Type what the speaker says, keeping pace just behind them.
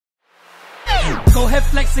Go ahead,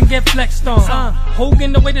 flex and get flexed on.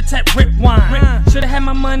 Hogan the way to tap rip wine. Should've had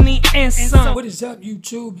my money and some. What is up,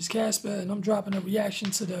 YouTube? It's Casper, and I'm dropping a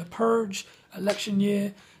reaction to the Purge election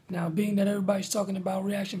year. Now, being that everybody's talking about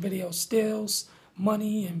reaction video stills,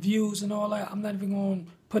 money, and views and all that, I'm not even going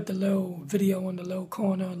to put the little video in the little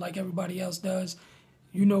corner like everybody else does.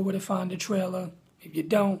 You know where to find the trailer. If you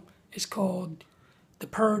don't, it's called The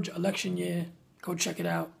Purge Election Year. Go check it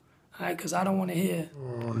out. Alright, because I don't want to hear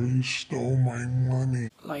he stole my money.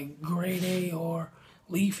 like Grade A or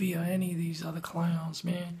Leafy or any of these other clowns,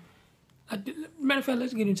 man. Matter of fact,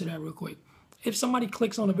 let's get into that real quick. If somebody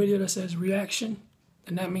clicks on a video that says reaction,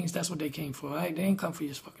 then that means that's what they came for, right? They ain't come for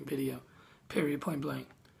your fucking video. Period, point blank.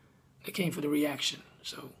 They came for the reaction.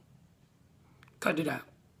 So, cut it out.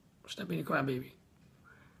 Stop being a crybaby.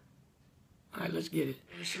 Alright, let's get it.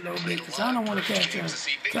 Just a little bit, because I don't want to catch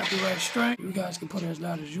a copyright strike. You guys can put it as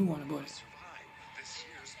loud as you want to put it.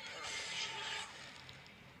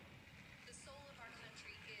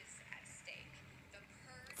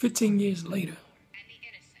 15 years later.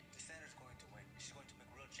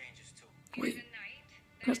 Wait,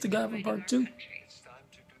 that's the guy from part 2?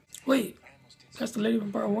 Wait, that's the lady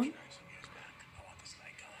from part 1?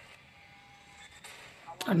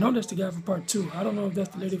 I know that's the guy from part 2. I don't know if that's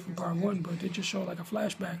the lady from part 1, but they just show like a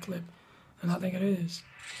flashback clip, and I think it is.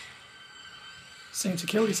 Same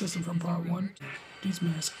security system from part 1. These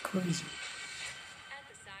masks are crazy.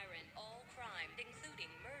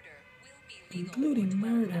 Including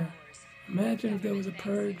murder. Imagine if there was a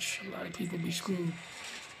purge, a lot of people would be screwed.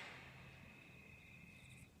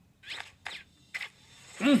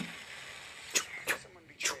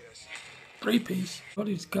 3-piece. All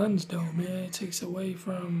these guns though, man, it takes away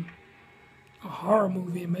from a horror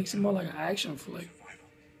movie. It makes it more like an action flick.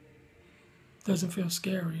 Doesn't feel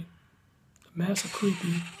scary. The masks are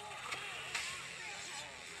creepy.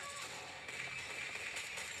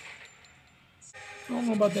 I don't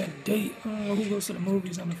know about that date. I don't know who goes to the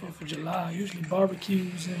movies on the 4th of July. Usually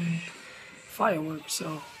barbecues and fireworks,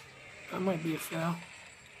 so that might be a foul.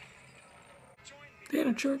 They in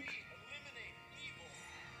a church.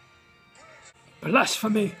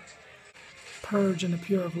 Blasphemy. Purge in the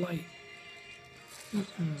pure of light.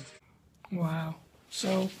 Wow.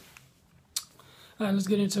 So, alright, let's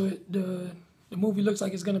get into it. The movie looks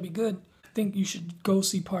like it's gonna be good. I think you should go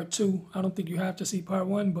see part 2. I don't think you have to see part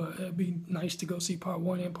 1, but it'd be nice to go see part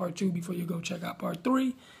 1 and part 2 before you go check out part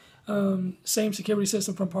 3. Same security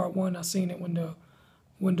system from part 1. I seen it when the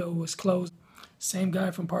window was closed. Same guy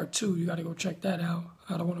from part 2. You gotta go check that out.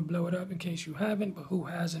 I don't want to blow it up in case you haven't, but who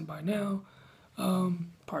hasn't by now?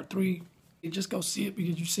 Part 3, you just go see it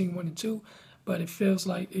because you've seen 1 and 2, but it feels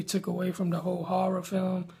like it took away from the whole horror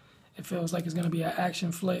film. It feels like it's gonna be an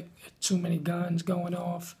action flick. Too many guns going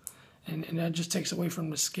off. And that just takes away from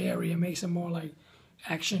the scary. It makes it more like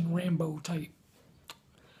action Rambo type.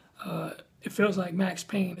 It feels like Max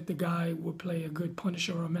Payne, that the guy would play a good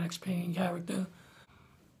Punisher or Max Payne character.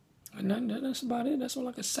 And that's about it. That's all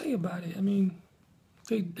I can say about it. I mean,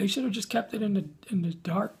 they should have just kept it in the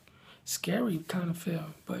dark, scary kind of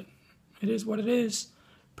feel. But it is what it is.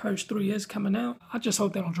 Purge 3 is coming out. I just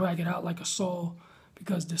hope they don't drag it out like a Saw,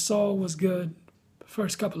 because the Saw was good the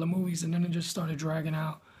first couple of movies, and then it just started dragging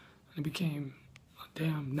out. It became a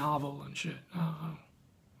damn novel and shit. I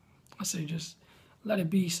say just let it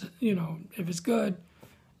be. You know, if it's good,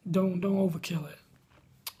 don't overkill it.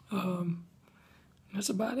 That's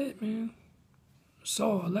about it, man.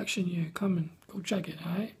 So election year coming. Go check it.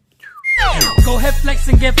 All right. Go ahead, flex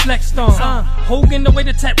and get flexed on. Hogan the way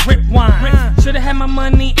to tap rip wine. Should've had my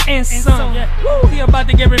money and some. Woo, he about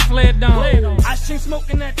to get it flared on. I seen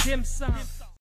smoking that dim sum.